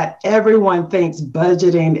funny that everyone thinks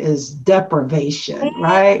budgeting is deprivation,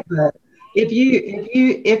 right? But if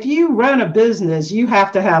you run a business, you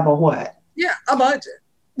have to have a what? Yeah, a budget.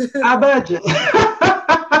 A budget.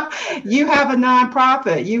 You have a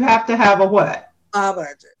nonprofit, you have to have a what? A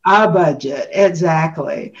budget. A budget,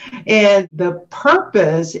 exactly. And the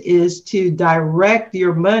purpose is to direct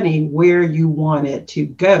your money where you want it to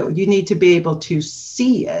go. You need to be able to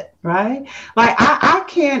see it, right? Like I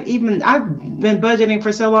can't even, I've been budgeting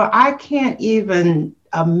for so long, I can't even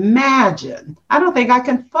imagine. I don't think I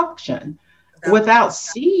can function without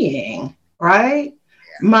seeing, right?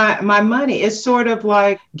 My money is sort of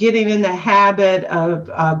like getting in the habit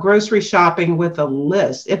of grocery shopping with a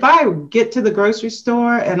list. If I get to the grocery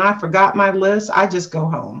store and I forgot my list, I just go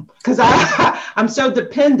home because I'm so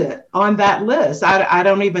dependent on that list. I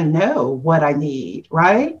don't even know what I need,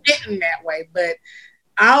 right? Getting that way, but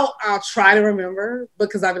I'll try to remember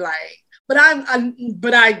because I'll be like, but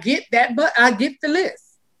I get that, but I get the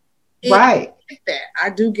list. Right. I get that.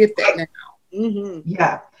 I do get that now. Mm-hmm.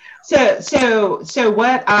 Yeah. So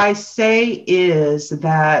what I say is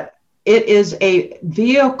that it is a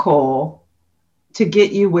vehicle to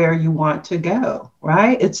get you where you want to go,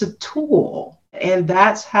 right? It's a tool, and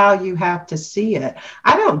that's how you have to see it.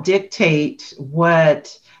 I don't dictate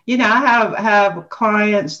what, I have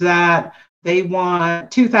clients that they want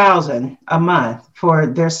 $2,000 a month for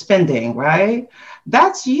their spending, right?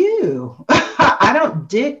 That's you. I don't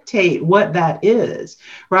dictate what that is,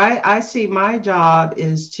 right? I see my job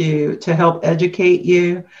is to help educate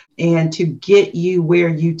you and to get you where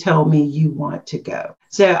you tell me you want to go.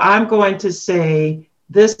 So I'm going to say,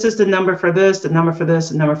 this is the number for this, the number for this,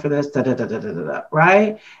 the number for this,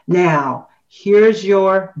 right? Now, here's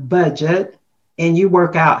your budget. And you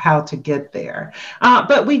work out how to get there.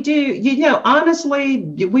 But we do, honestly,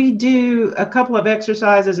 we do a couple of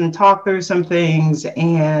exercises and talk through some things.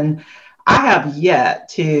 And I have yet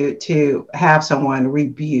to have someone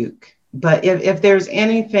rebuke. But if there's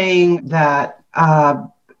anything that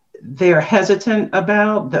they're hesitant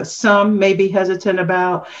about, that some may be hesitant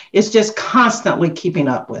about, it's just constantly keeping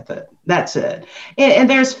up with it. That's it. And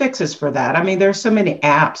there's fixes for that. I mean, there's so many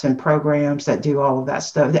apps and programs that do all of that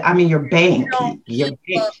stuff. I mean, your bank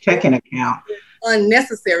checking account.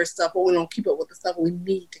 Unnecessary stuff, but we don't keep up with the stuff we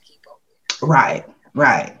need to keep up with.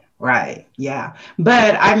 Right. Yeah.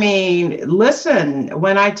 But I mean, listen,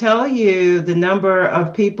 when I tell you the number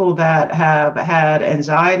of people that have had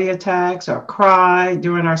anxiety attacks or cried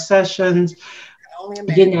during our sessions,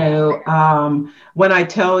 when I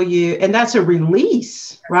tell you, and that's a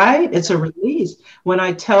release, right? It's a release. When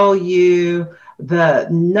I tell you the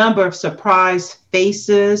number of surprise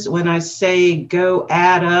faces, when I say, go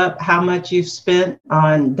add up how much you've spent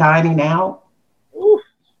on dining out. Ooh,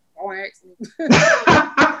 don't ask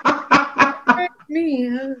me.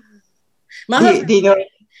 My husband,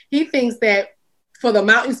 he thinks that for the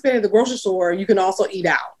amount you spend at the grocery store, you can also eat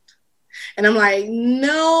out. And I'm like,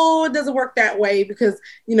 no, it doesn't work that way because,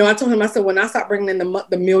 I told him, I said, when I start bringing in the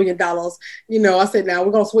 $1 million, I said, now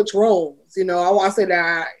we're going to switch roles. I said,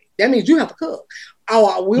 that means you have to cook.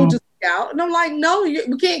 We'll just eat out. And I'm like, no,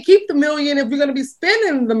 we can't keep the $1 million if you're going to be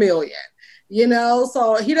spending the $1 million,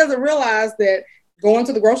 So he doesn't realize that going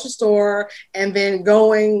to the grocery store and then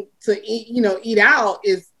going to eat out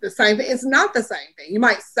is the same thing. It's not the same thing. You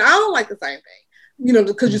might sound like the same thing,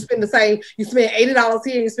 because you spend $80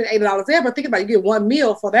 here, you spend $80 there, but think about it, you get one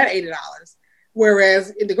meal for that $80.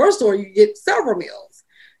 Whereas in the grocery store, you get several meals,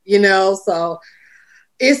 So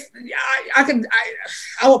it's,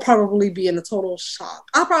 I would probably be in a total shock.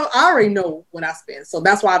 I already know what I spend. So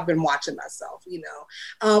that's why I've been watching myself,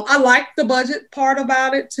 I like the budget part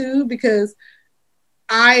about it too, because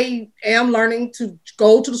I am learning to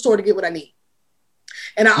go to the store to get what I need.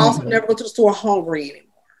 And I also never go to the store hungry anymore.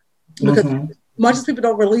 Because as much as people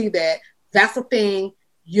don't believe that, that's the thing.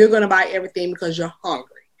 You're going to buy everything because you're hungry.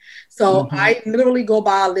 So I literally go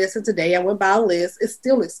buy a list. And today I went buy a list. It's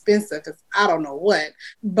still expensive. It's, I don't know what.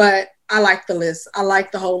 But I like the list. I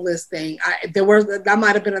like the whole list thing. That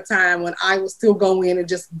might have been a time when I would still go in and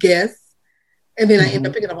just guess. And then I end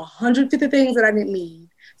up picking up 150 things that I didn't need.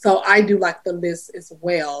 So I do like the list as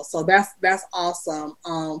well. So that's awesome.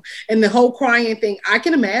 And the whole crying thing, I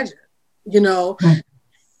can imagine,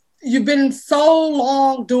 you've been so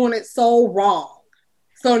long doing it so wrong.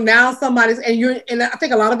 So now and I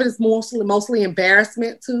think a lot of it is mostly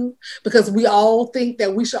embarrassment too, because we all think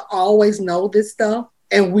that we should always know this stuff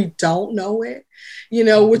and we don't know it,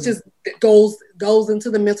 which goes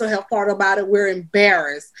into the mental health part about it. We're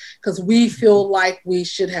embarrassed because we feel like we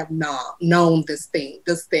should have known this thing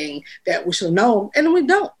that we should have known, and we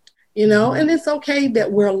don't. And it's okay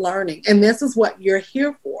that we're learning. And this is what you're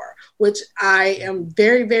here for, which I am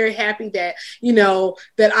very, very happy that,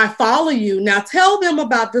 that I follow you. Now tell them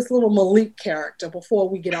about this little Malik character before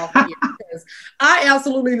we get off here, because I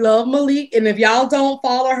absolutely love Malik. And if y'all don't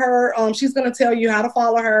follow her, she's going to tell you how to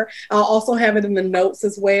follow her. I'll also have it in the notes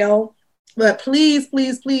as well. But please,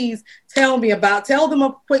 please, please tell them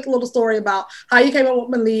a quick little story about how you came up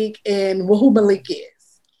with Malik and who Malik is.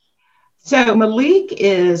 So Malik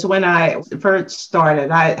is, when I first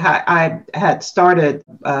started, I had started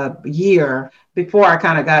a year before I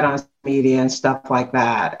kind of got on media and stuff like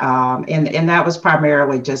that. And that was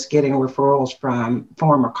primarily just getting referrals from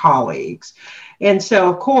former colleagues. And so,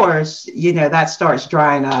 of course, that starts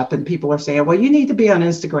drying up and people are saying, well, you need to be on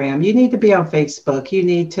Instagram, you need to be on Facebook,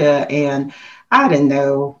 and I didn't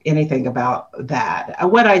know anything about that.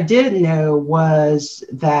 What I did know was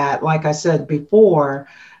that, like I said before,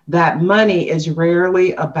 that money is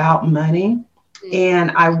rarely about money.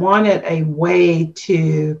 And I wanted a way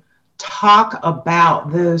to talk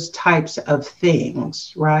about those types of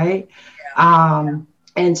things, right? And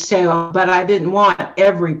so, but I didn't want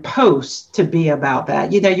every post to be about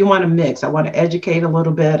that. You want to mix. I want to educate a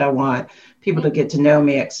little bit. I want people to get to know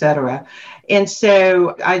me, et cetera. And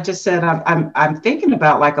so I just said, I'm thinking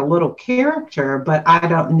about like a little character, but I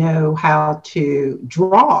don't know how to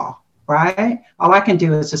draw. Right? All I can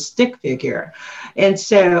do is a stick figure. And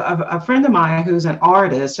so a friend of mine who's an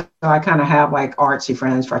artist, so I kind of have like artsy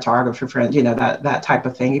friends, photographer friends, that type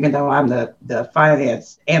of thing, even though I'm the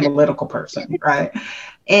finance analytical person, right?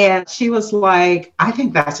 And she was like, I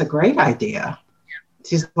think that's a great idea.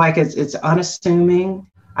 She's like, it's unassuming.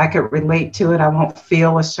 I could relate to it. I won't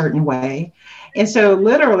feel a certain way. And so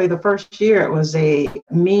literally the first year it was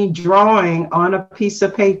me drawing on a piece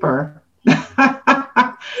of paper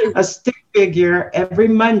a stick figure every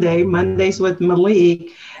Mondays with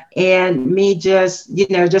Malik, and me just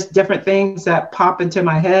different things that pop into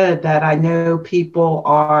my head that I know people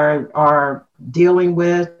are dealing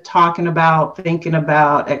with, talking about, thinking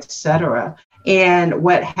about, etc. And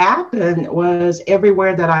what happened was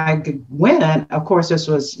everywhere that I went, of course, this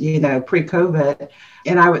was, pre-COVID,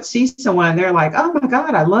 and I would see someone, they're like, oh my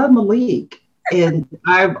God, I love Malik. And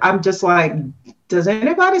I'm just like, does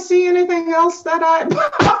anybody see anything else that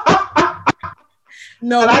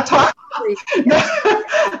No, I talk.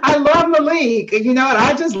 I love Malik, and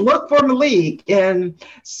I just look for Malik, and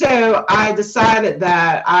so I decided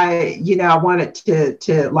that I wanted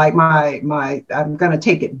to like I'm going to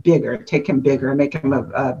take him bigger, and make him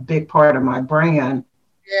a big part of my brand.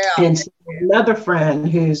 Yeah. And so another friend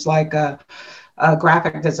who's like a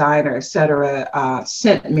graphic designer, et cetera,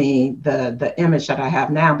 sent me the image that I have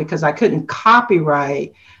now, because I couldn't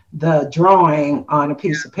copyright the drawing on a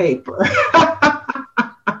piece of paper.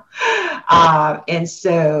 And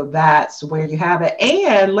so that's where you have it.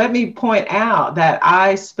 And let me point out that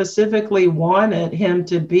I specifically wanted him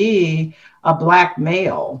to be a Black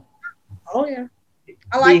male. Oh, yeah.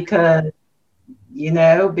 I like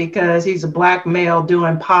because he's a Black male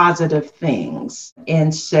doing positive things.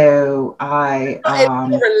 And so it's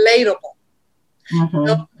relatable.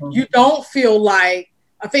 You don't feel like,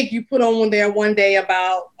 I think you put on there one day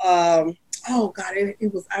about,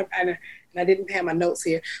 it was, and I didn't have my notes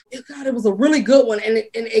here. It was a really good one. And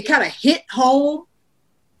it kind of hit home,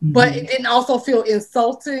 but it didn't also feel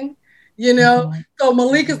insulting, So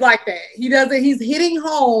Malik is like that. He's hitting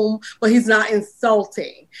home, but he's not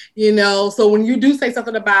insulting, So when you do say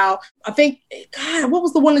something about, I think, God, what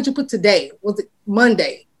was the one that you put today? Was it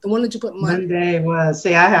Monday? The one that you put Monday was,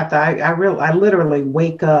 see, I literally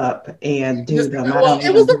wake up and do them. Well,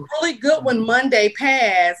 it was a really good one, Monday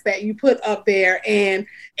Pass, that you put up there. And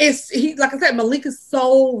like I said, Malik is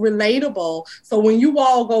so relatable. So when you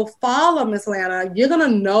all go follow Miss Lana, you're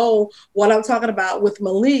going to know what I'm talking about with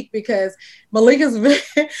Malik, because Malik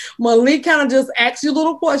kind of just asks you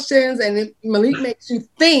little questions, and Malik makes you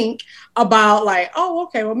think about like, oh,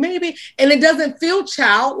 okay, well maybe, and it doesn't feel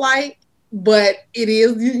childlike. But it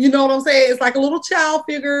is, you know what I'm saying? It's like a little child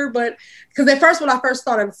figure, but because at first, when I first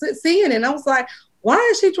started seeing it, I was like, why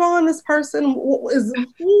is she drawing this person? Who is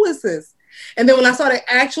this? And then when I started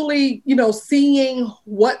actually, seeing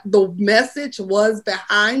what the message was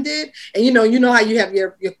behind it, and you know how you have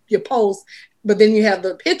your post, but then you have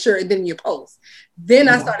the picture and then you post. Then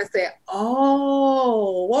I started saying,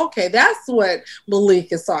 oh, okay, that's what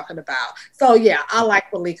Malik is talking about. So yeah, I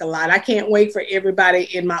like Malik a lot. I can't wait for everybody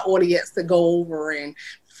in my audience to go over and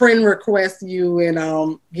friend request you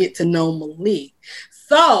and get to know Malik.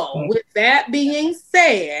 So with that being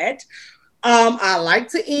said, I like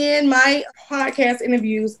to end my podcast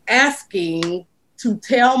interviews asking to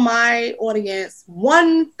tell my audience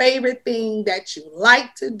one favorite thing that you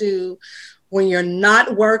like to do when you're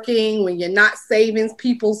not working, when you're not saving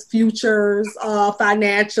people's futures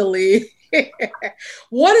financially.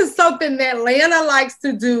 What is something that Lana likes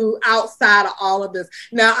to do outside of all of this?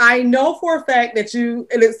 Now, I know for a fact that and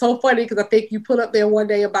it's so funny because I think you put up there one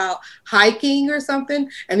day about hiking or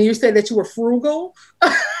something, and you said that you were frugal.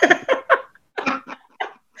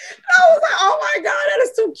 I was like, oh my God, that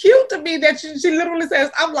is too cute to me that she literally says,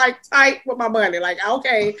 I'm like tight with my money. Like,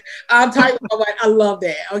 okay, I'm tight with my money. I love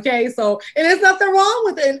that. Okay. So, and there's nothing wrong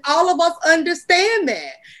with it. And all of us understand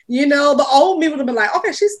that. The old me would have been like,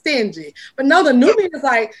 okay, she's stingy. But no, the new me is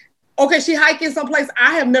like, okay, she hiking someplace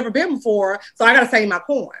I have never been before. So I got to save my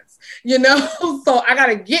coins, so I got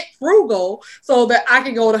to get frugal so that I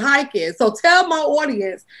can go to hiking. So tell my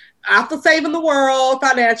audience, after saving the world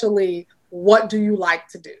financially, what do you like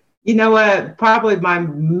to do? You know what? Probably my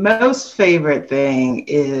most favorite thing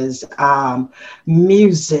is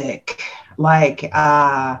music, like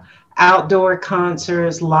outdoor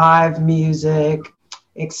concerts, live music,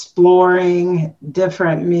 exploring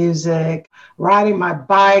different music, riding my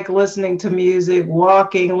bike, listening to music,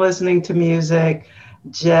 walking, listening to music.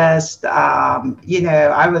 Just, I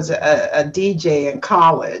was a DJ in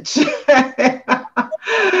college,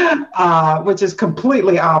 which is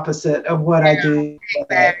completely opposite of what I do.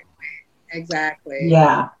 Exactly.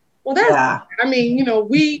 Yeah. Well, I mean,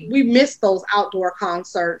 we miss those outdoor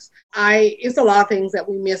concerts. It's a lot of things that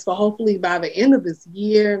we miss, but hopefully by the end of this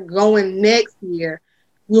year, going next year,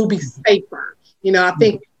 we'll be safer. I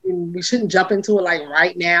think we shouldn't jump into it like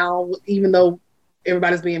right now, even though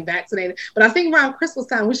everybody's being vaccinated. But I think around Christmas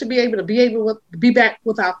time, we should be able to be back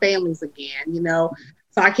with our families again,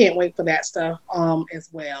 So I can't wait for that stuff as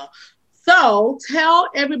well. So tell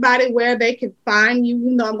everybody where they can find you.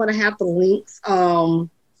 I'm going to have the links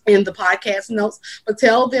in the podcast notes, but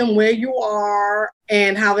tell them where you are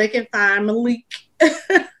and how they can find Malik.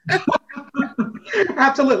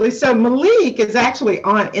 Absolutely. So Malik is actually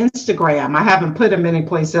on Instagram. I haven't put him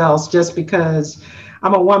anyplace else just because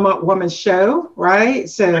I'm a one-woman show, right?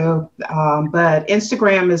 So, but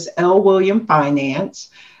Instagram is L William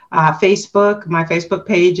Finance. Facebook, my Facebook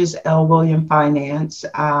page is L William Finance.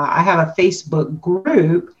 I have a Facebook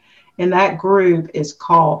group, and that group is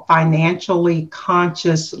called Financially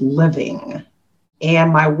Conscious Living.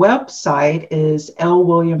 And my website is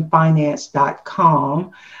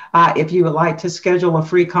lwilliamfinance.com. If you would like to schedule a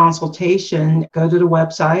free consultation, go to the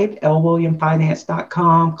website,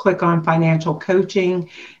 lwilliamfinance.com, click on financial coaching.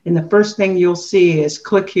 And the first thing you'll see is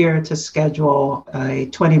click here to schedule a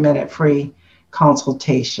 20-minute free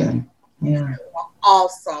consultation. Yeah.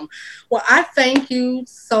 Awesome. Well, I thank you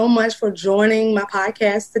so much for joining my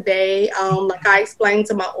podcast today. Like I explained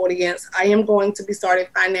to my audience, I am going to be starting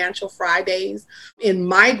Financial Fridays in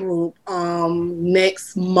my group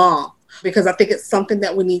next month, because I think it's something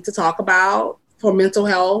that we need to talk about for mental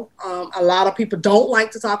health. A lot of people don't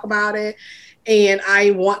like to talk about it, and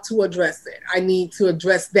I want to address it. I need to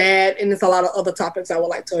address that, and there's a lot of other topics I would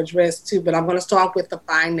like to address too, but I'm going to start with the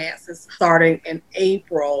finances starting in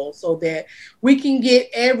April so that we can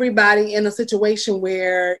get everybody in a situation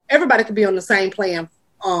where everybody can be on the same playing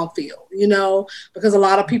field, because a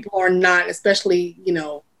lot of people are not, especially,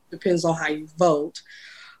 depends on how you vote,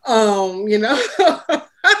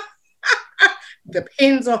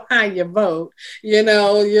 depends on how you vote, you ain't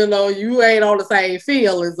on the same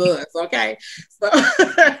field as us, okay? So,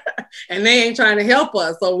 and they ain't trying to help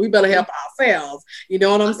us, so we better help ourselves. You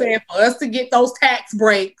know what I'm saying? For us to get those tax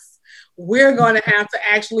breaks, we're going to have to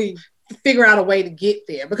actually figure out a way to get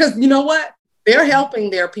there, because you know what? They're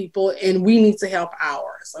helping their people and we need to help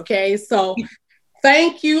ours. Okay. So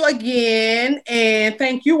thank you again. And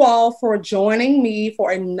thank you all for joining me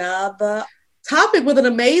for another topic with an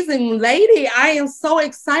amazing lady. I am so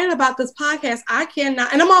excited about this podcast. I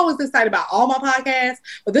cannot, and I'm always excited about all my podcasts,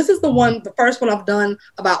 but this is the first one I've done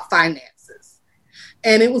about finances.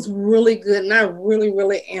 And it was really good. And I really,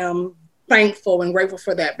 really am thankful and grateful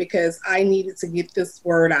for that, because I needed to get this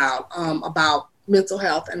word out about mental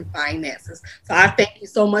health and finances. So I thank you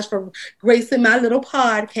so much for gracing my little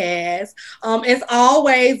podcast. As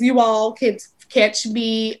always, you all can catch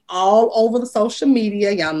me all over the social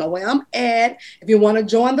media. Y'all know where I'm at. If you want to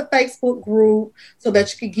join the Facebook group so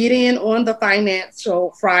that you can get in on the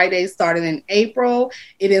Financial Fridays starting in April,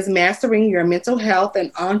 it is Mastering Your Mental Health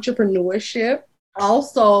and Entrepreneurship.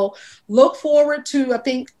 Also, look forward to, I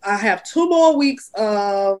think I have 2 more weeks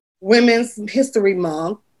of Women's History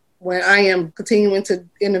Month, when I am continuing to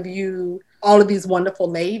interview all of these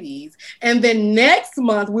wonderful ladies. And then next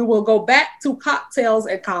month, we will go back to cocktails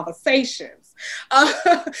and conversations.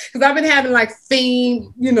 Because I've been having like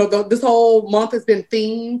theme, this whole month has been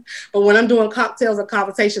themed. But when I'm doing cocktails and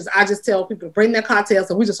conversations, I just tell people to bring their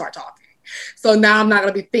cocktails and we just start talking. So now I'm not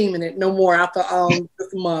going to be theming it no more after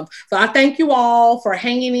this month. So I thank you all for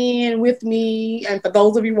hanging in with me. And for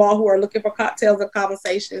those of you all who are looking for cocktails and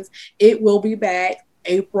conversations, it will be back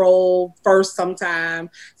April 1st sometime.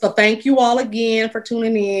 So thank you all again for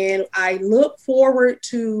tuning in. I look forward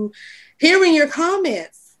to hearing your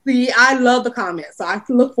comments. See, I love the comments. So I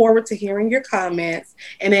look forward to hearing your comments.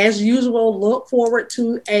 And as usual, look forward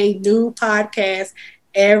to a new podcast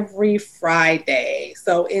every Friday.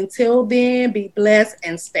 So until then, be blessed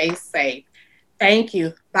and stay safe. Thank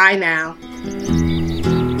you. Bye now.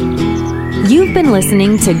 You've been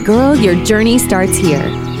listening to Girl, Your Journey Starts Here.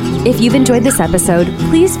 If you've enjoyed this episode,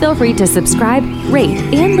 please feel free to subscribe, rate,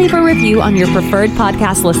 and leave a review on your preferred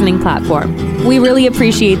podcast listening platform. We really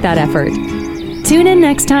appreciate that effort. Tune in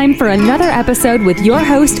next time for another episode with your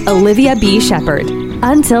host, Olivia B. Shepherd.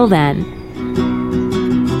 Until then.